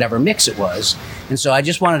 15%, whatever mix it was. And so I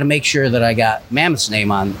just wanted to make sure that I got Mammoth's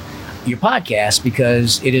name on your podcast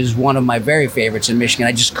because it is one of my very favorites in Michigan.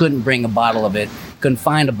 I just couldn't find a bottle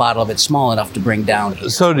of it small enough to bring down here.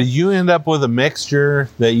 So did you end up with a mixture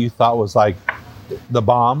that you thought was like the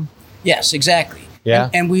bomb? Yes, exactly.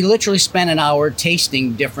 Yeah. And we literally spent an hour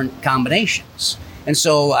tasting different combinations. And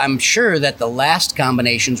so I'm sure that the last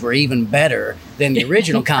combinations were even better than the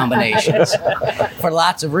original combinations for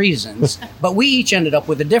lots of reasons. But we each ended up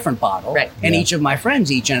with a different bottle. Right. And each of my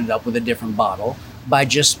friends each ended up with a different bottle by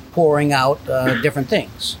just pouring out different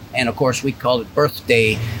things. And of course, we called it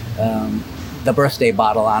the birthday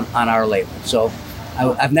bottle on our label. So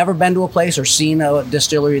I've never been to a place or seen a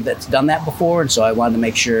distillery that's done that before. And so I wanted to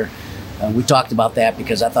make sure we talked about that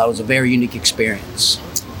because I thought it was a very unique experience.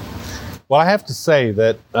 Well, I have to say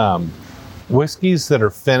that whiskeys that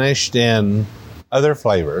are finished in other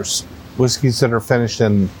flavors, whiskeys that are finished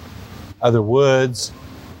in other woods,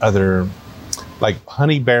 other like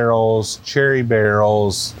honey barrels, cherry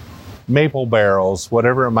barrels, maple barrels,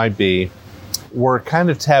 whatever it might be, were kind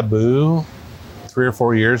of taboo 3 or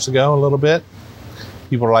 4 years ago, a little bit.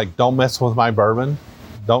 People are like, don't mess with my bourbon.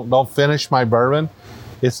 Don't finish my bourbon.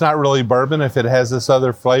 It's not really bourbon if it has this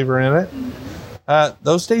other flavor in it.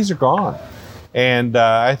 Those days are gone. And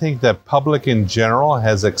I think the public in general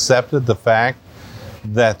has accepted the fact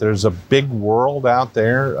that there's a big world out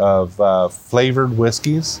there of flavored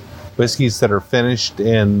whiskeys that are finished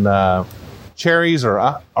in cherries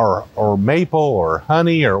or maple or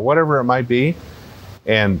honey or whatever it might be.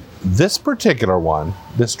 And this particular one,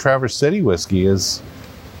 this Traverse City whiskey, is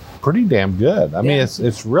pretty damn good. I mean,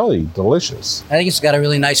 it's really delicious. I think it's got a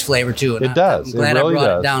really nice flavor too. And It does. I'm glad It really I brought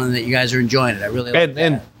does. it down and that you guys are enjoying it. I really like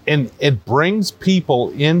that. And it brings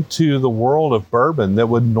people into the world of bourbon that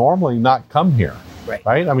would normally not come here.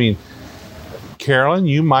 Right? I mean, Carolyn,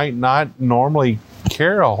 you might not normally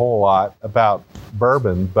care a whole lot about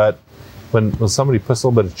bourbon, but when somebody puts a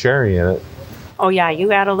little bit of cherry in it, Oh yeah,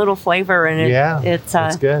 you add a little flavor, and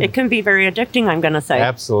it's good. It can be very addicting. I'm going to say.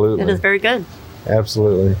 Absolutely. It is very good.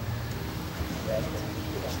 Absolutely.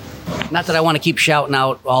 Not that I want to keep shouting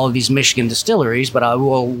out all of these Michigan distilleries, but I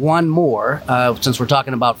will one more, since we're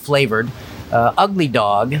talking about flavored. Ugly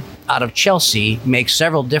Dog out of Chelsea makes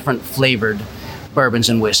several different flavored bourbons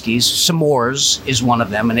and whiskeys. S'mores is one of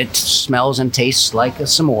them, and it smells and tastes like a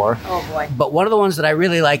s'more. Oh boy. But one of the ones that I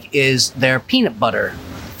really like is their peanut butter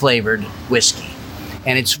flavored whiskey.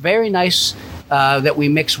 And it's very nice that we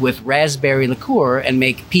mix with raspberry liqueur and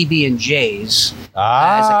make PB&Js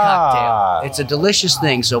as a cocktail. It's a delicious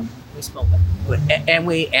thing. So we smoke it. And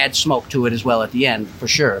we add smoke to it as well at the end, for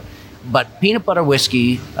sure. But peanut butter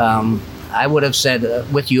whiskey, I would have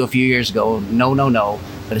said with you a few years ago, no.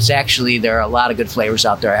 But it's actually, there are a lot of good flavors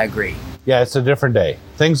out there. I agree. Yeah, it's a different day.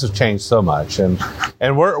 Things have changed so much, and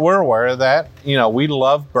we're aware of that. You know, we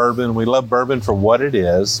love bourbon. We love bourbon for what it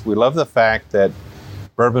is. We love the fact that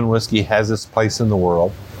bourbon whiskey has its place in the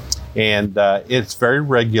world, and it's very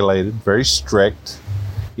regulated, very strict.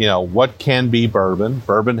 You know, what can be bourbon?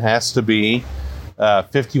 Bourbon has to be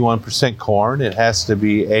 51% corn. It has to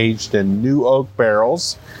be aged in new oak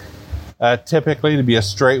barrels. Typically, to be a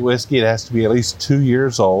straight whiskey, it has to be at least 2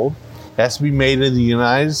 years old. It has to be made in the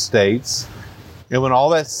United States. And when all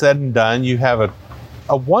that's said and done, you have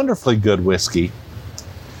a wonderfully good whiskey.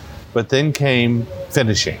 But then came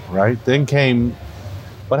finishing, right? Then came,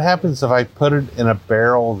 what happens if I put it in a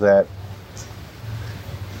barrel that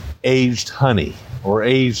aged honey or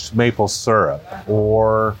aged maple syrup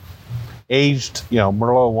or aged,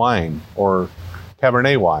 Merlot wine or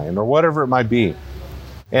Cabernet wine or whatever it might be.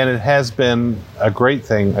 And it has been a great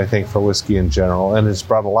thing, I think, for whiskey in general, and it's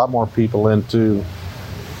brought a lot more people into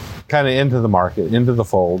the market, into the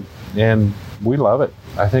fold, and we love it.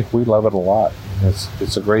 I think we love it a lot.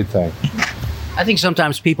 It's a great thing. I think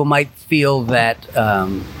sometimes people might feel that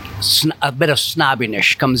a bit of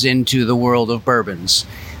snobbiness comes into the world of bourbons,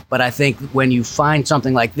 but I think when you find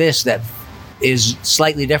something like this that is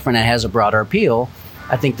slightly different and has a broader appeal,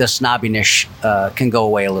 I think the snobbiness can go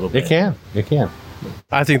away a little bit. It can.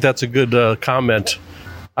 I think that's a good comment.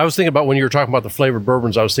 I was thinking about when you were talking about the flavored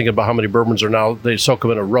bourbons, I was thinking about how many bourbons are now, they soak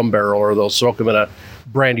them in a rum barrel or they'll soak them in a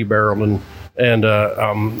brandy barrel.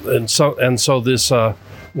 And so this,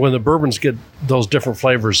 when the bourbons get those different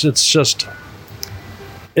flavors, it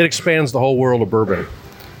expands the whole world of bourbon.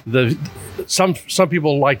 Some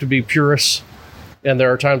people like to be purists, and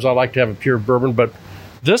there are times I like to have a pure bourbon, but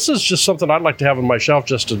this is just something I'd like to have on my shelf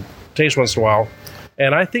just to taste once in a while.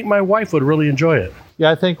 And I think my wife would really enjoy it. Yeah,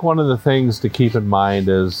 I think one of the things to keep in mind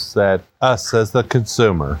is that us as the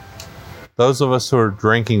consumer, those of us who are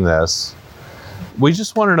drinking this, we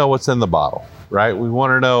just want to know what's in the bottle, right? We want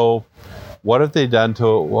to know what have they done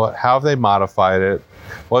to it, how have they modified it,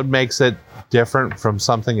 what makes it different from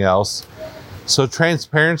something else. So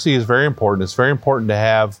transparency is very important. It's very important to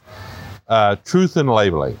have truth in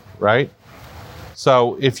labeling, right?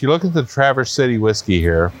 So if you look at the Traverse City whiskey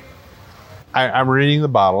here, I'm reading the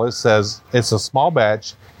bottle. It says it's a small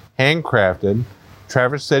batch, handcrafted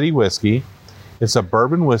Traverse City whiskey. It's a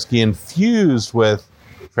bourbon whiskey infused with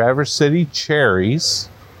Traverse City cherries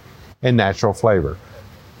and natural flavor.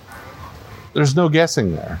 There's no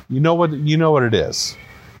guessing there. You know what it is.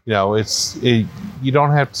 You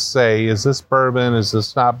don't have to say, is this bourbon? Is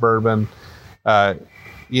this not bourbon?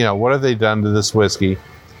 What have they done to this whiskey?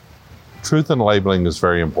 Truth in labeling is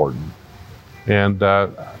very important. And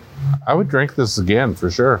I would drink this again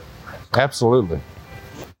for sure. Absolutely.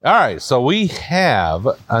 All right, so we have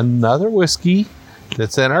another whiskey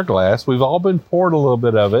that's in our glass. We've all been poured a little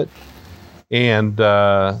bit of it. And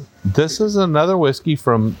this is another whiskey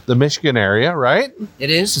from the Michigan area, right?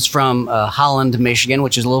 It is. It's from Holland, Michigan,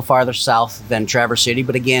 which is a little farther south than Traverse City,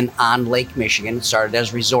 but again, on Lake Michigan. It started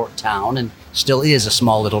as a resort town and still is a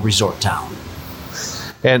small little resort town.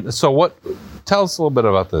 And so tell us a little bit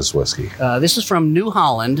about this whiskey. This is from New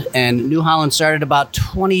Holland, and New Holland started about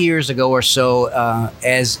 20 years ago or so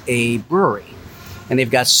as a brewery. And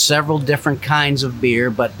they've got several different kinds of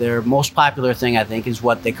beer, but their most popular thing, I think, is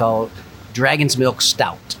what they call Dragon's Milk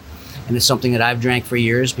Stout. And it's something that I've drank for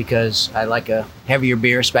years because I like a heavier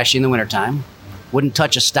beer, especially in the wintertime. wouldn't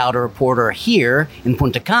touch a stout or a porter here in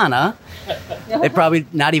Punta Cana. They're probably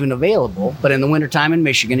not even available. But in the wintertime in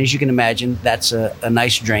Michigan, as you can imagine, that's a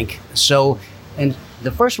nice drink. So, and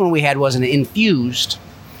the first one we had was an infused.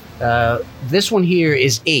 This one here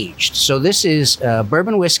is aged. So this is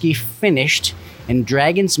bourbon whiskey finished in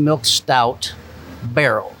Dragon's Milk Stout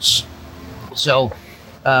barrels. So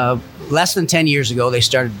less than 10 years ago, they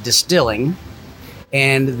started distilling,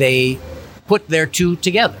 and they put their two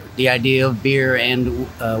together. The idea of beer and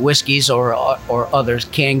whiskeys or others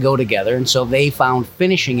can go together. And so they found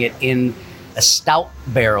finishing it in a stout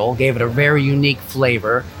barrel gave it a very unique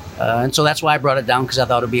flavor. And so that's why I brought it down, because I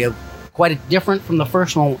thought it would be quite different from the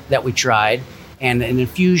first one that we tried, and an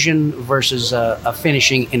infusion versus a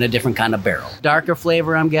finishing in a different kind of barrel. Darker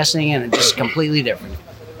flavor, I'm guessing, and just completely different.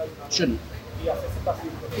 Shouldn't.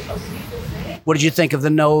 What did you think of the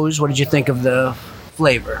nose? What did you think of the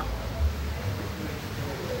flavor?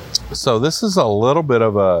 So this is a little bit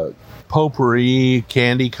of a potpourri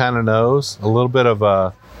candy kind of nose. A little bit of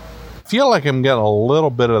a, feel like I'm getting a little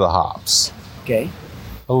bit of the hops. Okay.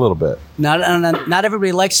 A little bit. Not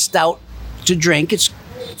everybody likes stout to drink. It's,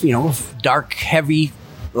 dark, heavy.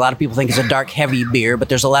 A lot of people think it's a dark, heavy beer, but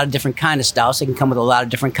there's a lot of different kind of stouts. They can come with a lot of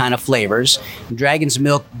different kind of flavors. Dragon's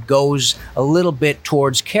Milk goes a little bit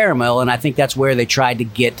towards caramel, and I think that's where they tried to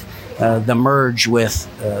get the merge with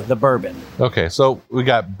the bourbon. Okay, so we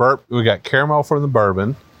got caramel from the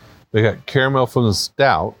bourbon. We got caramel from the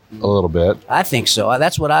stout a little bit. I think so.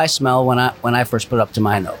 That's what I smell when I first put it up to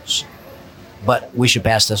my nose. But we should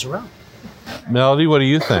pass this around. Melody, what do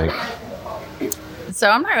you think? So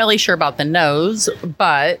I'm not really sure about the nose,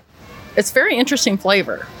 but it's very interesting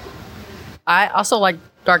flavor. I also like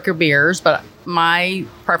darker beers, but my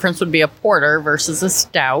preference would be a porter versus a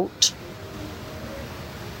stout.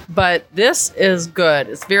 But this is good.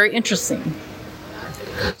 It's very interesting.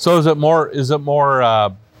 So is it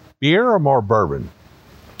more beer or more bourbon?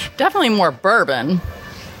 Definitely more bourbon,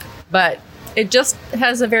 but it just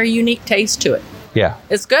has a very unique taste to it. Yeah.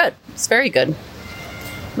 It's good. It's very good.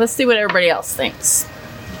 Let's see what everybody else thinks.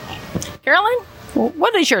 Carolyn,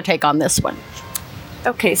 what is your take on this one?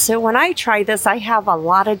 Okay, so when I try this, I have a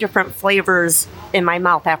lot of different flavors in my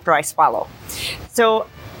mouth after I swallow. So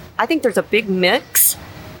I think there's a big mix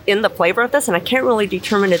in the flavor of this, and I can't really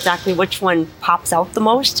determine exactly which one pops out the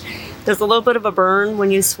most. There's a little bit of a burn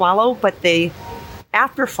when you swallow, but the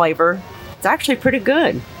after flavor, it's actually pretty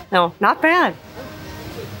good. No, not bad.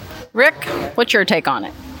 Rick, what's your take on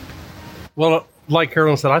it? Well, like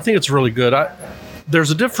Carolyn said, I think it's really good.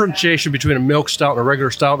 There's a differentiation between a milk stout and a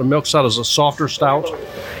regular stout. A milk stout is a softer stout,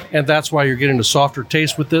 and that's why you're getting a softer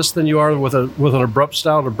taste with this than you are with an abrupt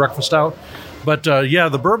stout or breakfast stout. But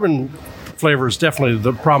the bourbon flavor is definitely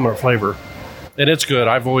the prominent flavor, and it's good.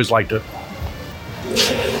 I've always liked it.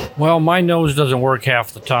 Well, my nose doesn't work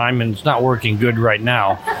half the time, and it's not working good right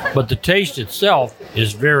now. But the taste itself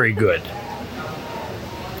is very good.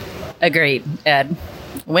 Agreed. Ed.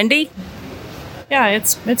 Wendy? Yeah,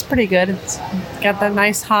 it's pretty good. It's got that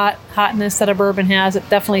nice hotness that a bourbon has. It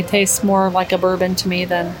definitely tastes more like a bourbon to me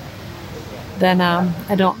than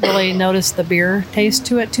I don't really notice the beer taste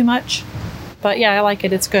to it too much. But yeah, I like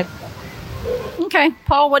it. It's good. Okay.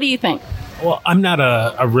 Paul, what do you think? Well, I'm not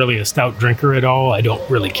a really a stout drinker at all. I don't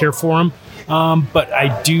really care for them. But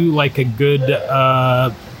I do like a good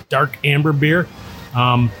dark amber beer.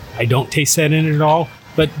 I don't taste that in it at all.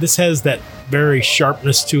 But this has that very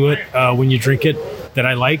sharpness to it when you drink it that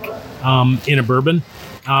I like in a bourbon.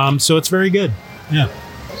 So it's very good. Yeah.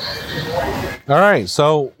 All right.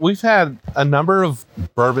 So we've had a number of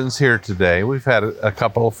bourbons here today. We've had a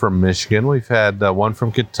couple from Michigan. We've had one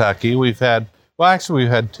from Kentucky. We've had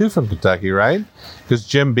two from Kentucky, right? Because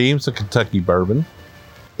Jim Beam's a Kentucky bourbon.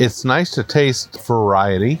 It's nice to taste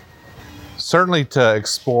variety. Certainly to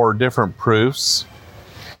explore different proofs.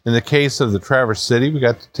 In the case of the Traverse City, we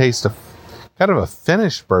got to taste a kind of a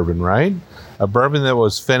finished bourbon, right? A bourbon that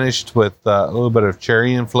was finished with a little bit of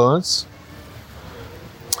cherry influence.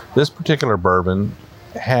 This particular bourbon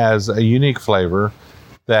has a unique flavor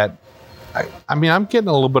that, I'm getting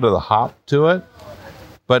a little bit of the hop to it,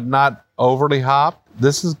 but not overly hop.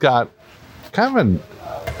 This has got kind of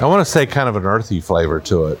an earthy flavor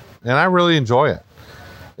to it, and I really enjoy it.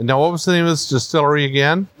 And now, what was the name of this distillery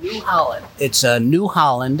again? New Holland. It's New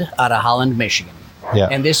Holland out of Holland, Michigan. Yeah.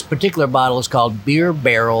 And this particular bottle is called Beer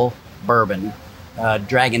Barrel Bourbon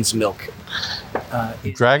Dragon's Milk.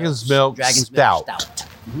 Dragon's Milk Stout.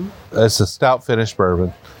 Mm-hmm. It's a stout finished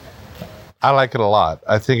bourbon. I like it a lot.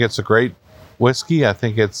 I think it's a great whiskey. I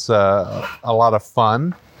think it's a lot of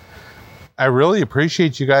fun. I really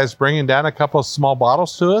appreciate you guys bringing down a couple of small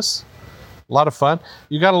bottles to us. A lot of fun.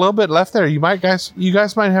 You got a little bit left there. You guys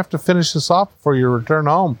might have to finish this off before you return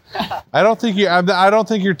home. I don't think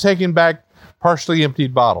you're taking back partially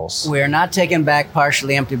emptied bottles. We're not taking back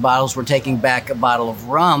partially empty bottles. We're taking back a bottle of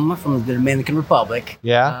rum from the Dominican Republic.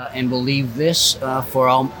 Yeah. And we'll leave this for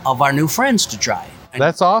all of our new friends to try.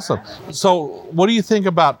 That's awesome. So what do you think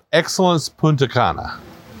about Excellence Punta Cana?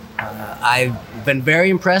 I've been very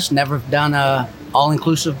impressed. Never done a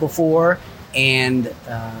all-inclusive before. And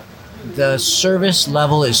the service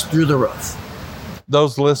level is through the roof.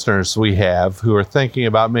 Those listeners we have who are thinking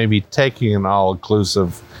about maybe taking an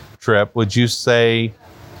all-inclusive trip, would you say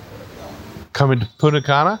coming to Punta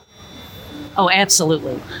Cana? Oh,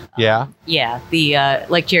 absolutely. Yeah. Yeah. The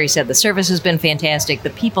like Jerry said, the service has been fantastic. The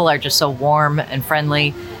people are just so warm and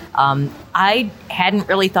friendly. I hadn't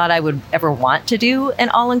really thought I would ever want to do an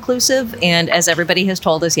all-inclusive, and as everybody has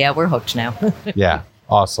told us, yeah, we're hooked now. Yeah.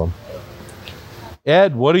 Awesome.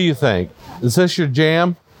 Ed, what do you think? Is this your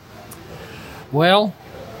jam? Well,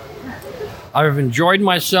 I've enjoyed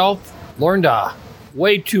myself. Learned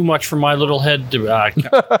way too much for my little head to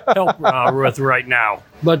help with right now.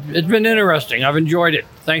 But it's been interesting. I've enjoyed it.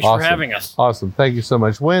 Thanks for having us. Awesome. Thank you so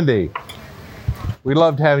much. Wendy, we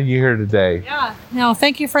loved having you here today. Yeah. No,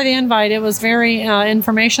 thank you for the invite. It was very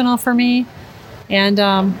informational for me. And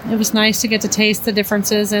it was nice to get to taste the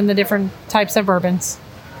differences in the different types of bourbons.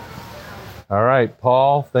 All right,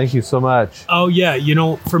 Paul, thank you so much. Oh, yeah.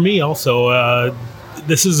 For me also,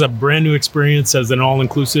 this is a brand new experience as an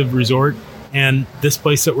all-inclusive resort. And this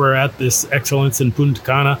place that we're at, this Excellence in Punta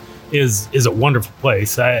Cana, is a wonderful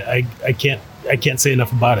place. I can't say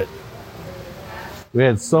enough about it. We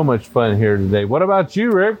had so much fun here today. What about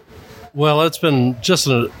you, Rick? Well, it's been just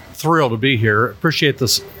a thrill to be here. Appreciate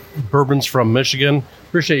this bourbons from Michigan.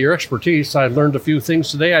 Appreciate your expertise. I learned a few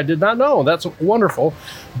things today I did not know. That's wonderful.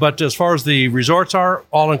 But as far as the resorts are,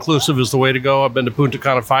 all-inclusive is the way to go. I've been to Punta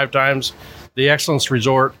Cana 5 times. The Excellence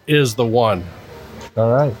Resort is the one.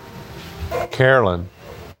 All right. Carolyn,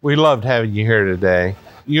 we loved having you here today.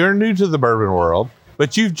 You're new to the bourbon world,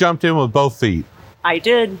 but you've jumped in with both feet. I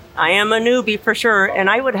did. I am a newbie for sure, and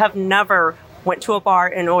I would have never went to a bar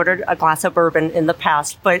and ordered a glass of bourbon in the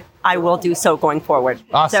past, but I will do so going forward.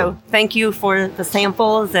 Awesome. So thank you for the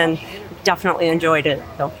samples, and definitely enjoyed it.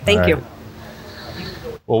 So thank you.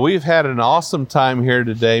 Well, we've had an awesome time here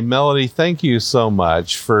today. Melody, thank you so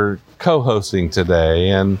much for co-hosting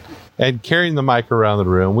today and carrying the mic around the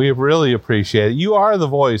room. We really appreciate it. You are the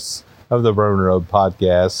voice of the Bourbon Road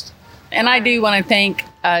podcast. And I do want to thank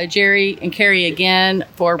Jerry and Carrie again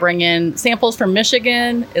for bringing samples from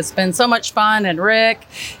Michigan. It's been so much fun. And Rick,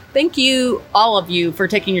 thank you, all of you, for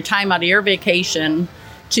taking your time out of your vacation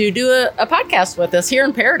to do a podcast with us here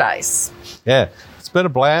in Paradise. Yeah, it's been a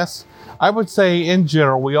blast. I would say, in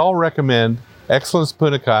general, we all recommend Excellence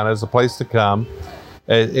Punta Cana as a place to come.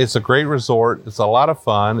 It's a great resort. It's a lot of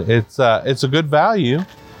fun. It's a good value.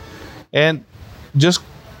 And just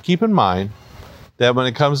keep in mind that when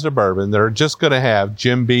it comes to bourbon, they're just going to have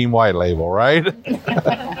Jim Beam White Label, right?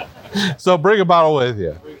 So bring a bottle with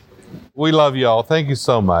you. We love you all. Thank you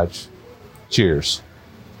so much. Cheers.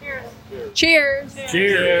 Cheers. Cheers.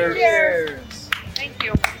 Cheers.